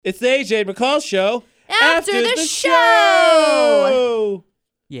It's the AJ and McCall show. After the show!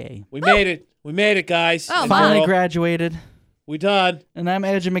 Yay. We made it. We made it, guys. Oh, Finally graduated, We done. and I'm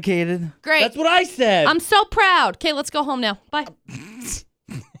educated. Great. That's what I said. I'm so proud. Okay, let's go home now. Bye.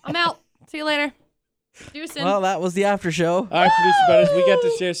 I'm out. See you later. Deucin'. Well, that was the after show. All right, Producer Butterz, we got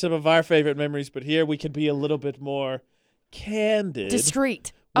to share some of our favorite memories, but here we can be a little bit more candid.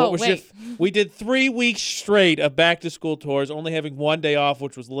 Discreet. We did 3 weeks straight of back-to-school tours, only having one day off,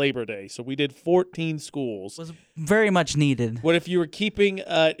 which was Labor Day. So we did 14 schools. Was very much needed. What if you were keeping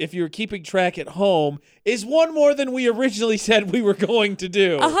track at home is one more than we originally said we were going to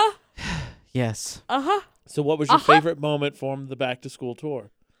do. Uh-huh. Yes. Uh-huh. So what was your favorite moment from the back-to-school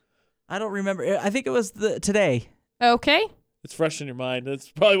tour? I don't remember. I think it was today. Okay. It's fresh in your mind. That's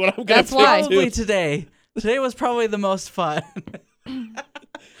probably what I'm going to That's why. Probably today. Today was probably the most fun.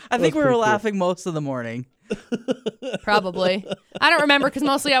 I think we were laughing most of the morning. Probably. I don't remember because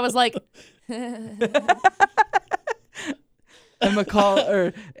mostly I was like... And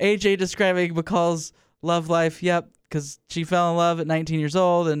AJ describing McCall's love life. Yep, because she fell in love at 19 years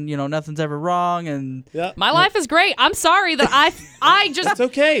old, and nothing's ever wrong. And Yeah. My life is great. I'm sorry that I just That's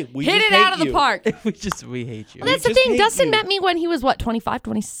okay. We hit just it out hate of the you. park. we hate you. Well, that's the just thing. hate Dustin you. met me when he was, 25,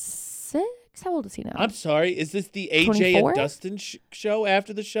 26? How old is he now? I'm sorry. Is this the AJ 24? and Dustin show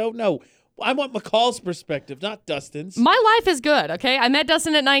after the show? No. I want McCall's perspective, not Dustin's. My life is good, okay? I met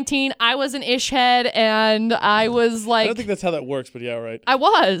Dustin at 19. I was an ish head, and I was like... I don't think that's how that works, but yeah, right. I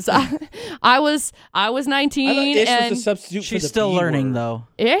was. I was 19. I thought ish and was a substitute for She's the still B learning, word. though.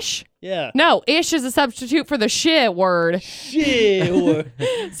 Ish? Yeah. No, ish is a substitute for the shit word. Shit.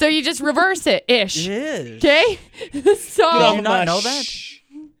 So you just reverse it. Ish. Is. Okay? So... Did you not know that?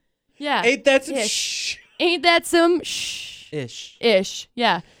 Yeah. Ain't that some Ish. shh? Ain't that some shh? Ish. Ish.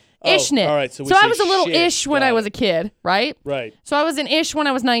 Yeah. Oh, Ishnit. all right, so we I say was a little shit. ish when Got I was it. a kid, right? Right. So I was an ish when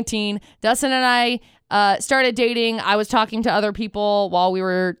I was 19. Dustin and I started dating. I was talking to other people while we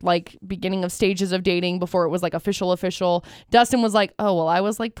were beginning of stages of dating before it was official. Dustin was like, oh, well, I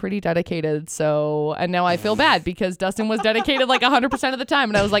was pretty dedicated. So, and now I feel bad because Dustin was dedicated 100% of the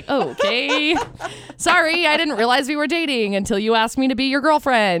time. And I was like, oh, okay. Sorry, I didn't realize we were dating until you asked me to be your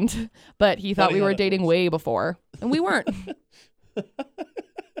girlfriend. But he thought Funny we how were that dating works. way before. And we weren't.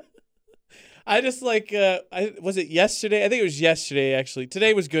 I just was it yesterday? I think it was yesterday, actually.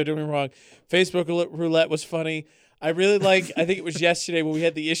 Today was good, don't get me wrong. Facebook roulette was funny. I think it was yesterday when we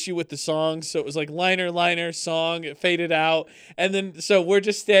had the issue with the songs. So it was liner, song, it faded out. And then, so we're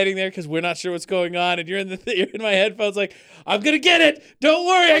just standing there because we're not sure what's going on. And you're in my headphones I'm going to get it. Don't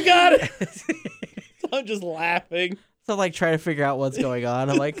worry, I got it. So I'm just laughing. So trying to figure out what's going on.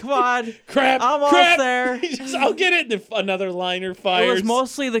 I'm like, come on. Crap. I'm almost there. I'll get it. And then another liner fires. It was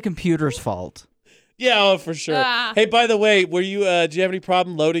mostly the computer's fault. Yeah, oh, for sure. Ah. Hey, by the way, were you? Do you have any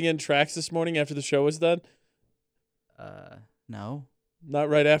problem loading in tracks this morning after the show was done? No. Not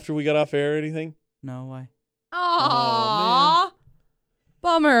right after we got off air or anything? No, why? Aww.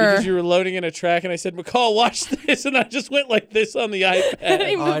 Bummer. Because you were loading in a track and I said, McCall, watch this. And I just went like this on the iPad.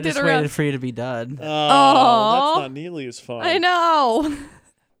 He Oh, I moved just it around. waited for you to be done. Oh, Aw. that's not nearly as fun. I know.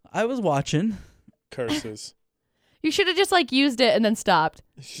 I was watching. Curses. You should have just used it and then stopped.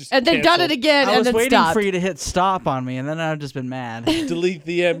 It's just And then done it canceled. again I and was then waiting stopped. for you to hit stop on me, and then I've just been mad. Delete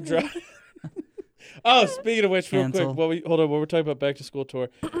the M drive. Oh, speaking of which, real Cancel. quick, hold on. While we're talking about back to school tour,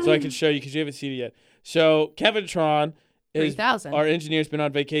 so I can show you because you haven't seen it yet. So Kevin Tron is 3,000. our engineer's been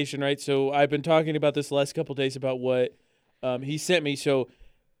on vacation, right? So I've been talking about this the last couple of days about what he sent me. So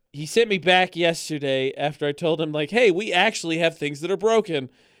he sent me back yesterday after I told him hey, we actually have things that are broken.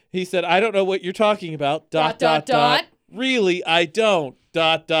 He said, I don't know what you're talking about. Dot. Really, I don't.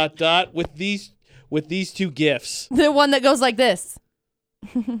 Dot. With these two gifs. The one that goes like this.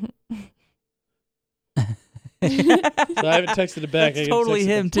 So I haven't texted it back. That's I gotta totally text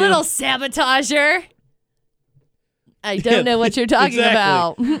it him, back. too. Little sabotager. I don't know what you're talking Exactly.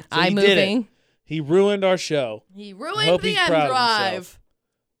 about. So I'm he did it. moving. He ruined our show. He I ruined hope the he's M proud of drive. himself.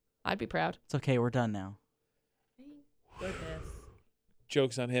 I'd be proud. It's okay, we're done now.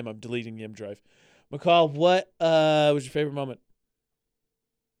 Joke's on him. I'm deleting the M drive. McCall, what was your favorite moment?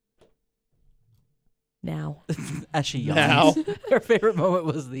 Now. As she Now. yawns. Her favorite moment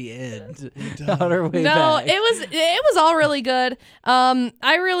was the end. On her way No, back. it was all really good.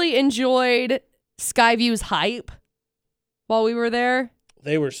 I really enjoyed Skyview's hype while we were there.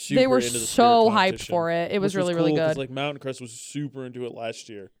 They were super They were into the so spirit hyped competition, for it. It was which really, really cool 'cause, good. Mountain Crest was super into it last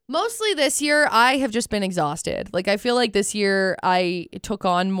year. Mostly this year, I have just been exhausted. I feel like this year I took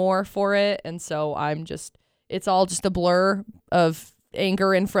on more for it. And so it's all just a blur of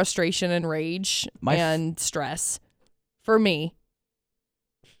anger and frustration and rage and stress for me.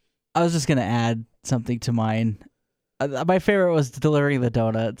 I was just gonna add something to mine. My favorite was delivering the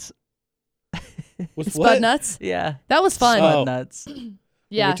donuts. With what? Spudnuts. Yeah, That was fun. Oh. Spudnuts. When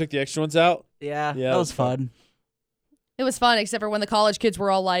Yeah, we took the extra ones out. Yeah, Yeah, that was fun. it was fun, except for when the college kids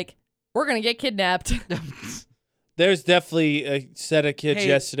were all like, "We're gonna get kidnapped." There's definitely a set of kids Hey.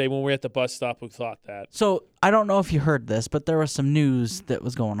 yesterday when we were at the bus stop who thought that. So I don't know if you heard this, but there was some news that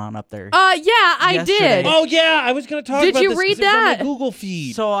was going on up there. Yeah, I Yesterday. did. Oh yeah, I was going to talk Did about you this 'cause read it was on my that? Google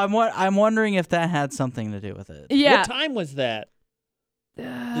feed. So I'm wondering if that had something to do with it. Yeah. What time was that? Did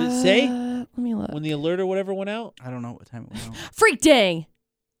it say? Let me look. When the alert or whatever went out? I don't know what time it was. Freak dang.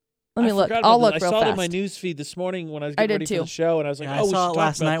 Let me I look. forgot I'll about look this. real I saw it fast. in my news feed this morning when I was I getting did ready for too. the show, and I was like, Yeah, "Oh, I we saw should it talk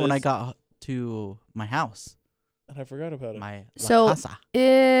last about night when I this. got to my house. And I forgot about it. My So- La Casa.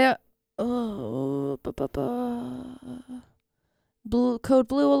 Code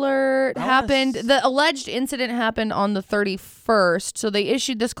blue alert I wanna happened. s- The alleged incident happened on the 31st. So they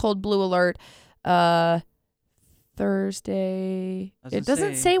issued this code blue alert Thursday. I was It gonna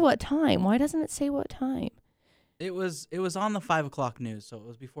doesn't say what time. Why doesn't it say what time? It was on the 5 o'clock news, so it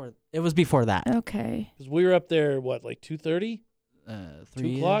was before that. Okay. 'Cause we were up there, what, like 2:30,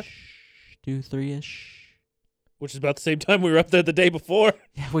 3 o'clock? 3-ish. which is about the same time we were up there the day before.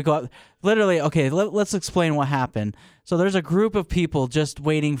 Yeah, we got literally. Okay, let's explain what happened. So there's a group of people just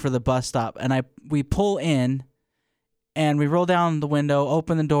waiting for the bus stop, and we pull in, and we roll down the window,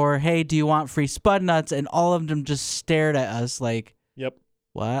 open the door. Hey, do you want free Spudnuts? And all of them just stared at us like, Yep.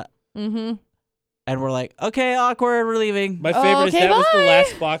 what? Mm-hmm. And we're like, okay, awkward, we're leaving. My favorite is Okay, that was the bye.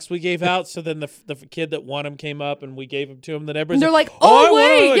 last box we gave out. So then the kid that won him came up and we gave him to him. Then everybody's They're like, I oh, want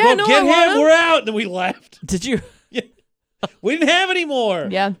wait. one." Yeah, Go no, get I want him. him. We're out. And then we left. Did you? We didn't have any more.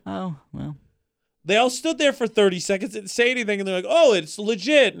 Yeah. Oh, well. They all stood there for 30 seconds, didn't say anything, and they're like, "Oh, it's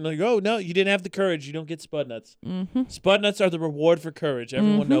legit." And like, "Oh no, you didn't have the courage. You don't get Spudnuts. Mm-hmm. Spudnuts are the reward for courage.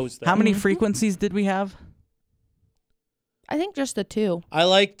 Everyone knows that." How many Mhm. frequencies did we have? I think just the two. I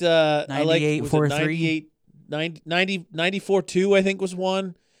liked 98.43? 94.2, I think was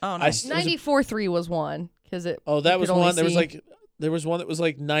one. Oh, I nice. s- It was a- 94.3 was one because it. Oh, that you was could only one. There was see- one that was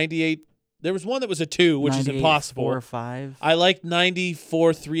like 98. There was one that was a 2, which is 98, impossible. 4 or 5. I liked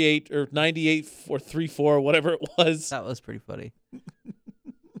 94.38 or 98.34, whatever it was. That was pretty funny.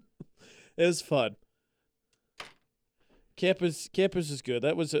 It was fun. Campus is good.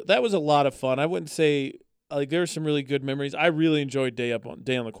 That was a lot of fun. I wouldn't say like there were some really good memories. I really enjoyed day on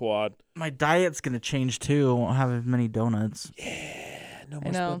the quad. My diet's gonna change too. I won't have as many donuts. Yeah, no I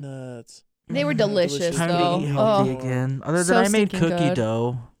more know. Spudnuts. They were delicious. delicious, Time though. to eat healthy Oh. again. Other So than I made stinking cookie good.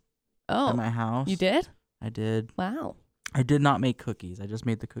 dough at Oh, my house. you did? I did. Wow. I did not make cookies. I just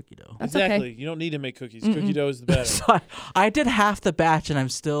made the cookie dough. That's Exactly. okay. You don't need to make cookies. Mm-mm. Cookie dough is the better. So I did half the batch, and I'm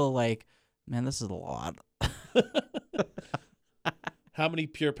still like, man, this is a lot. How many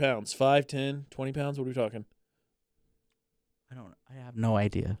pure pounds? 5, 10, 20 pounds? What are we talking? I have no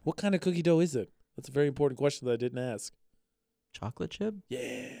idea. What kind of cookie dough is it? That's a very important question that I didn't ask. Chocolate chip?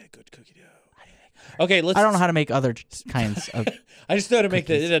 Yeah, good cookie dough. Okay, let's. I don't know how to make other kinds of. I just know how to make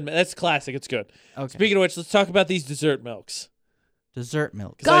that. cookies. That's classic. It's good. Okay. Speaking of which, let's talk about these dessert milks. Dessert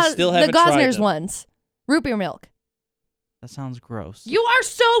milk. 'Cause I still haven't the tried Gossner's them. ones. Root beer milk. That sounds gross. You are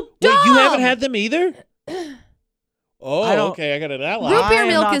so dumb. Wait, you haven't had them either? I Oh, don't- okay. I got it that Root loud. beer I am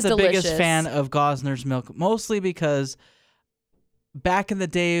milk not is the biggest delicious. fan of Gossner's milk, mostly because back in the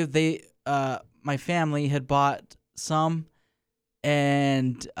day, my family had bought some,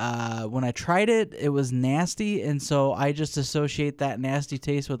 and when I tried it, it was nasty, and so I just associate that nasty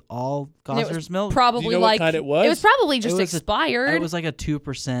taste with all And it was Gossner's milk. Probably Do you know what like kind it was? It was probably just It was expired. It was like a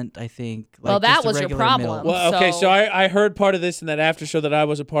 2%, I think. Well, like that just a was your regular problem. milk. Well, okay, So- so I heard part of this in that after show that I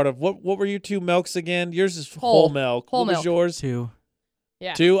was a part of. What were your 2 milks again? Yours is whole milk. Whole what was milk. yours? 2.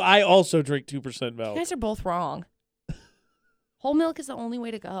 yeah. 2. I also drink 2% You milk. guys are both wrong. Whole milk is the only way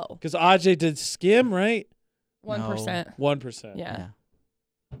to go. Because Ajay did skim, right? 1%. 1%. Yeah.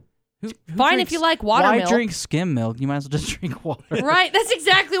 Who Fine drinks- if you like water Why milk. drink skim milk? You might as well just drink water. Right? That's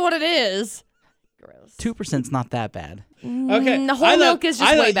exactly what it is. Gross. 2%'s not that bad. Okay. The whole I milk thought, is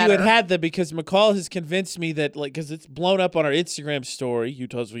just I way thought better. you had them because McCall has convinced me that, like, because it's blown up on our Instagram story,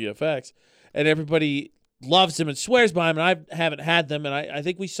 Utah's VFX, and everybody loves them and swears by them, and I haven't had them, and I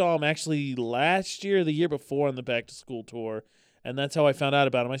think we saw them actually last year or the year before on the back-to-school tour, and that's how I found out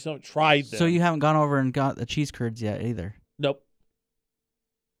about them. I still haven't tried them. So you haven't gone over and got the cheese curds yet either. Nope.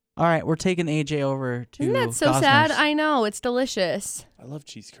 All right, we're taking AJ over to Isn't that so Gossner's. sad? I know. It's delicious. I love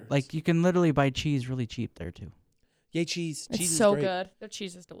cheese curds. Like, you can literally buy cheese really cheap there, too. Yay, cheese. It's Cheese so is great. good. Their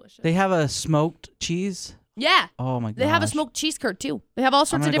cheese is delicious. They have a smoked cheese. Yeah. Oh my god. They have a smoked cheese curd too. They have all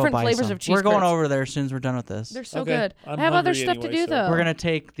sorts of different flavors of cheese We're going curds. over there as soon as we're done with this. They're so Okay. good. I'm I have other hungry stuff to anyway, do so- though. We're gonna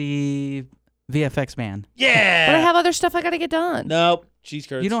take the VFX van. Yeah. But I have other stuff I gotta get done. Nope. Cheese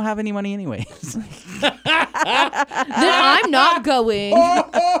curds. You don't have any money anyways. Then I'm not going.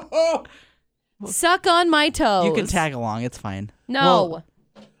 Suck on my toes. You can tag along. It's fine. No.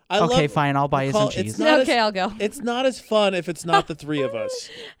 Okay, fine. I'll buy you some cheese. Okay, I'll go. It's not as fun if it's not the three of us.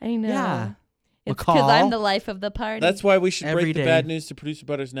 I know. Yeah. It's because McCall. I'm the life of the party. That's why we should Every break the day. bad news to Producer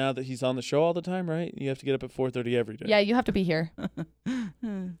Butterz now that he's on the show all the time, right? You have to get up at 4:30 every day. Yeah, you have to be here.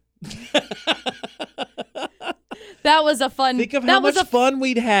 That was a fun. Think of that how was much fun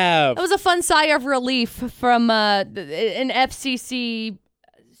we'd have. That was a fun sigh of relief from an FCC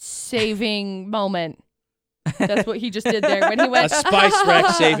saving moment. That's what he just did there when he A went. spice rack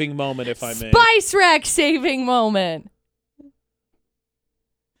saving moment, if I may. Spice rack saving moment.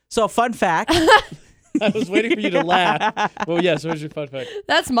 So, fun fact. I was waiting for you to laugh. Well, yes, where's your fun fact?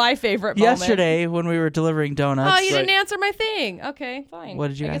 That's my favorite moment. Yesterday, when we were delivering donuts. Oh, you didn't answer my thing. Okay, fine. What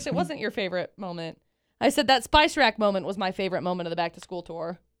did you I guess ask it me? wasn't your favorite moment. I said that spice rack moment was my favorite moment of the back to school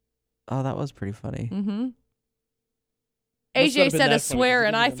tour. Oh, that was pretty funny. Mm-hmm. Must not AJ have been said that a funny 'cause swear, it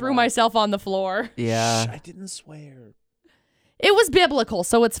and didn't I even threw laugh. myself on the floor. Yeah. I didn't swear. It was biblical,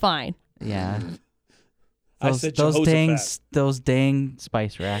 so it's fine. Yeah. I Those, said those dang, Jehoshaphat. those dang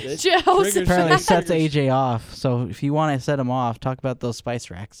spice racks. It Jehoshaphat. triggers Apparently things. sets AJ off. So if you want to set him off, talk about those spice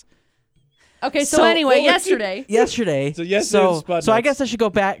racks. Okay, so So, anyway, what would you- yesterday. Yesterday. So yesterday was Spudnuts. so I guess I should go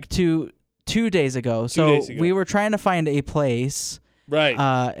back to 2 days ago. So days ago. we were trying to find a place. Right.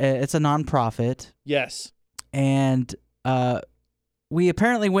 It's a nonprofit, Yes. and we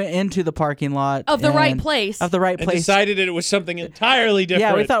apparently went into the parking lot Of the right and- place. Of the right And place. decided that it was something entirely different.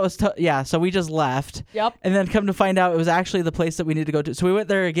 Yeah, we thought it was. Yeah, so we just left, Yep. and then come to find out it was actually the place that we need to go to. So we went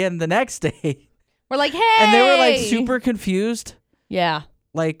there again the next day, We're like, hey. and they were like super confused, Yeah.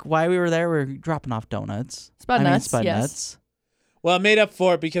 like why we were there. We were dropping off donuts. Spudnuts, yes. Nuts. Well, I made up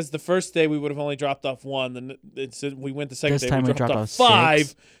for it because the first day we would have only dropped off one. Then we went the second This day. time We we dropped dropped off off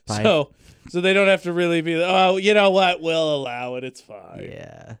five. Five. So they don't have to really be. Oh, you know what? We'll allow it. It's fine.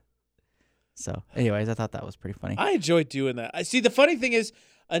 Yeah. So, anyways, I thought that was pretty funny. I enjoyed doing that. I see. The funny thing is,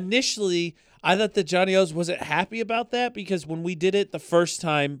 initially, I thought that Johnny O's wasn't happy about that because when we did it the first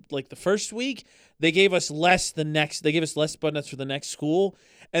time, like the first week, they gave us less the next. They gave us less Spudnuts for the next school,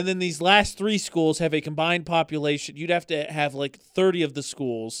 and then these last 3 schools have a combined population. You'd have to have like 30 of the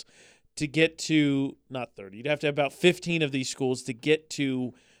schools to get to not 30. You'd have to have about 15 of these schools to get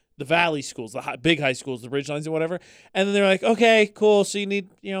to the Valley schools, the big high schools, the Ridgelines and whatever. And then they're like, okay, cool. So you need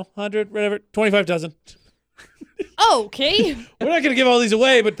 100, whatever, 25 dozen. Okay. We're not going to give all these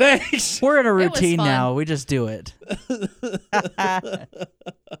away, but thanks. We're in a was routine fun. now. We just do it.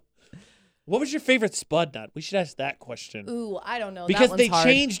 What was your favorite Spudnut? We should ask that question. Ooh, I don't know. Because that they one's hard.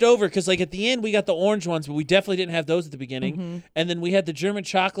 changed over. Because like at the end, we got the orange ones, but we definitely didn't have those at the beginning. Mm-hmm. And then we had the German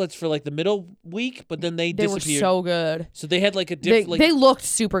chocolates for like the middle week, but then they They were disappeared. so good. So they had like a They, different. they looked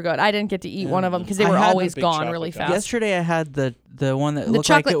super good. I didn't get to eat one of them because they I were had always the big gone chocolate really guy. fast. Yesterday, I had the one that The looked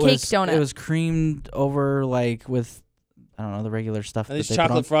like chocolate it was cake donut. It was creamed over like with I don't know the regular stuff and that it's they put on.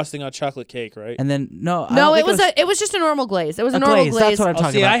 chocolate frosting on chocolate cake, right? And then no, I No, don't it think was just a normal glaze. It was a a normal glaze. glaze. That's what I'm Oh,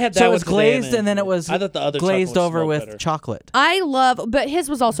 talking see, about. I had so that it was with today, glazed, and then it was I thought the other glazed chocolate over smelled with better. chocolate. I love, but his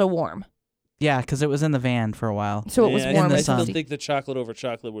was also warm, Yeah, because it was in the van for a while. so it was Yeah, warm in the I and sun. still toasty. think the chocolate over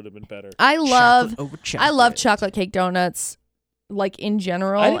chocolate would have been better. I love Chocolate I love chocolate cake donuts, like in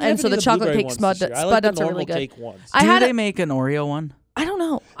general, I didn't have and so any the of chocolate blueberry cake ones spud this year. I like the nuts are normal really good. cake ones. I Do had they make an Oreo one? I don't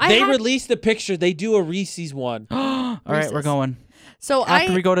know. They released a picture. They do a Reese's one. All right, we're Reese's. going. So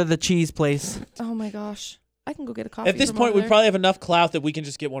After we go to the cheese place. Oh my gosh, I can go get a coffee. At this from point, over we there. probably have enough clout that we can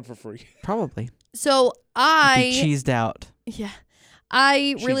just get one for free. Probably. So Be cheesed out. yeah,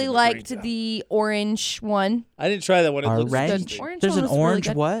 I Cheese really in the liked brains out. the orange one. I didn't try that one. It looks Orange? interesting. Orange There's one an was really orange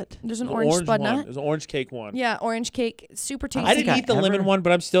good. what? There's an The orange spud one. nut. It was an orange cake one. Yeah, orange cake, super tasty. I didn't think eat the I lemon ever- one, but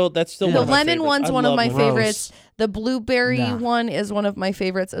that's still the one of my lemon favorites. one's I one of love my lemon. Gross. favorites. The blueberry Nah. one is one of my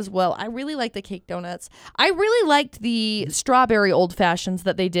favorites as well. I really like the cake donuts. I really liked the strawberry old fashions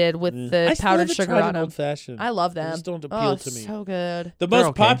that they did with I the still powdered haven't sugar tried on an them. old fashioned. I love They them. just don't appeal Oh, to me. so good. The They're most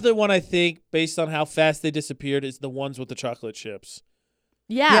okay. popular one, I think, based on how fast they disappeared, is the ones with the chocolate chips.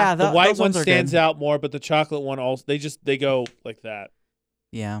 Yeah. The white those one ones are stands good. out more, but the chocolate one also they go like that.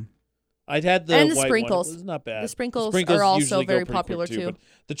 Yeah. I'd had the And the white sprinkles. one. It was not bad. The sprinkles are also usually go very pretty popular, quick too. But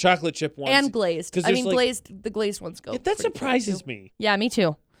the chocolate chip ones And glazed. 'cause I there's mean, like- the glazed ones go. that pretty quick, surprises too. me. Yeah, me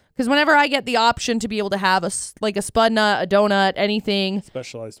too. Because whenever I get the option to be able to have a spud nut, a donut, anything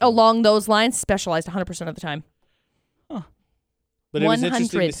Specialized. one. along those lines, specialized 100% of the time. But it was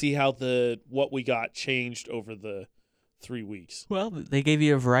interesting 100. to see how what we got changed over the 3 weeks. Well, they gave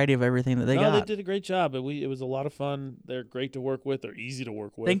you a variety of everything that they got. They did a great job. It was a lot of fun. They're great to work with. They're easy to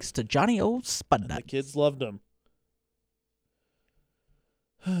work with. Thanks to Johnny O. Spudnuts. The kids loved them.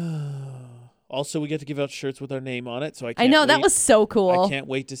 Also, we get to give out shirts with our name on it. So I know that was so cool. I can't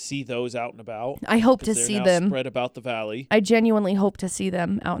wait to see those out and about. I hope to 'cause they're see now them. spread about the valley. I genuinely hope to see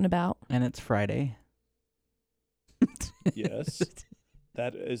them out and about. And it's Friday. Yes.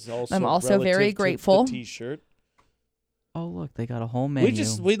 That is also I'm also relative very to grateful. the T-shirt. Oh, look, they got a whole menu.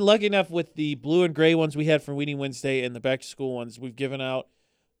 We lucky enough with the blue and gray ones we had from Weenie Wednesday and the back to school ones. We've given out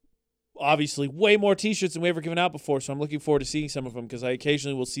obviously way more T-shirts than we ever given out before. So I'm looking forward to seeing some of them because I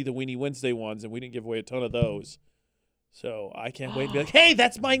occasionally will see the Weenie Wednesday ones, and we didn't give away a ton of those. So I can't wait to be like, hey,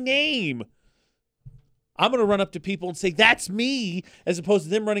 that's my name. I'm going to run up to people and say, that's me, as opposed to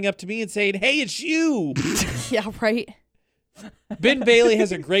them running up to me and saying, hey, it's you. Yeah, right. Ben Bailey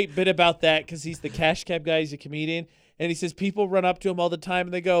has a great bit about that because he's the cash cab guy. He's a comedian. And he says people run up to him all the time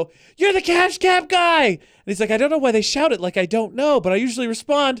and they go, you're the cash cab guy. And he's like, I don't know why they shout it like I don't know, but I usually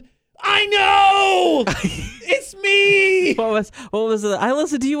respond, I know! It's me! What was it? I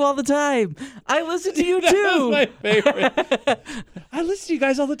listen to you all the time. I listen to you That too. was my favorite. I listen to you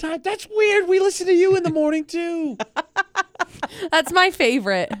guys all the time. That's weird. We listen to you in the morning too. That's my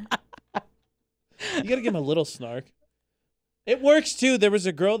favorite. You got to give him a little snark. It works too. There was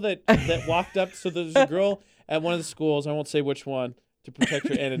a girl that walked up. So there's a girl at one of the schools. I won't say which one to protect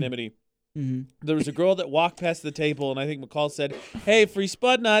her anonymity. Mm-hmm. There was a girl that walked past the table, and I think McCall said, hey, free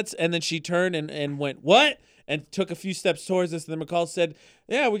Spudnuts. And then she turned and went, what? And took a few steps towards us. And then McCall said,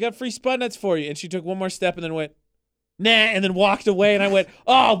 yeah, we got free Spudnuts for you. And she took one more step and then went, nah, and then walked away. And I went,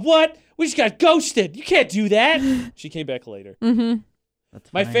 oh, what? We just got ghosted. You can't do that. She came back later. Mm-hmm.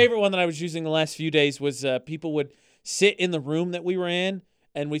 That's My fine. favorite one that I was using the last few days was people would sit in the room that we were in,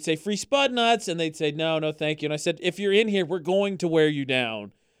 and we'd say, free Spudnuts, and they'd say, no, thank you. And I said, if you're in here, we're going to wear you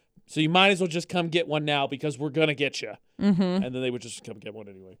down. So you might as well just come get one now because we're going to get you. Mm-hmm. And then they would just come get one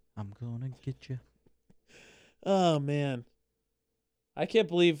anyway. I'm gonna get you. Oh, man. I can't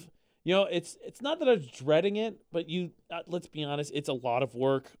believe, it's not that I was dreading it, but let's be honest, it's a lot of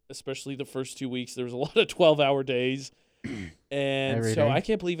work, especially the first 2 weeks. There was a lot of 12-hour days. And Every so day. I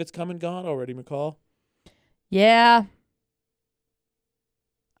can't believe it's come and gone already, McCall. Yeah.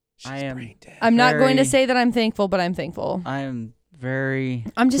 I am- brain dead. I'm not going to Very- say that I'm thankful, but I'm thankful. I am very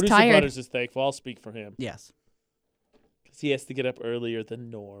I'm just Producer tired. Butterz is thankful. I'll speak for him yes. because he has to get up earlier than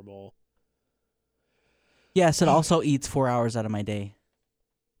normal. Yes, it also eats 4 hours out of my day.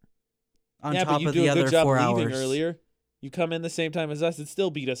 On Yeah, top but you of do the a other good job 4 leaving hours. earlier. You come in the same time as us and still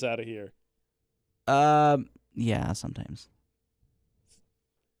beat us out of here. Yeah, sometimes.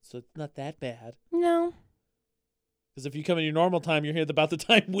 So it's not that bad. No. Because if you come in your normal time, you're here about the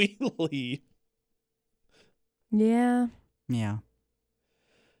time we leave. Yeah. Yeah.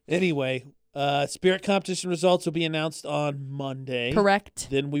 Anyway, spirit competition results will be announced on Monday. Correct.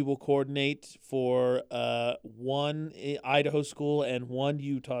 Then we will coordinate for one Idaho school and one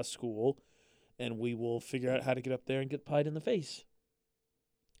Utah school, and we will figure out how to get up there and get pied in the face.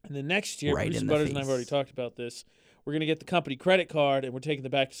 And then next year, Right Producer in the Butterz and I have face. already talked about this. We're going to get the company credit card, and we're taking the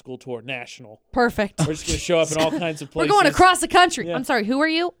back-to-school tour national. Perfect. We're just going to show up in all kinds of We're places. going across the country. Yeah. I'm sorry. Who are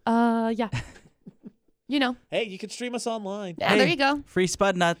you? Yeah. Hey, you can stream us online. Yeah, there you go. Free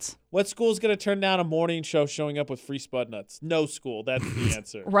Spudnuts. What school's going to turn down a morning show showing up with free Spudnuts? No school. That's the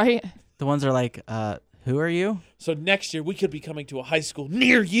answer. Right. The ones are like, who are you? So next year, we could be coming to a high school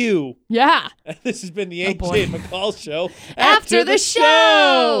near you. Yeah. And this has been the Oh, AJ boy. and McCall Show. After the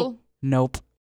show. Nope.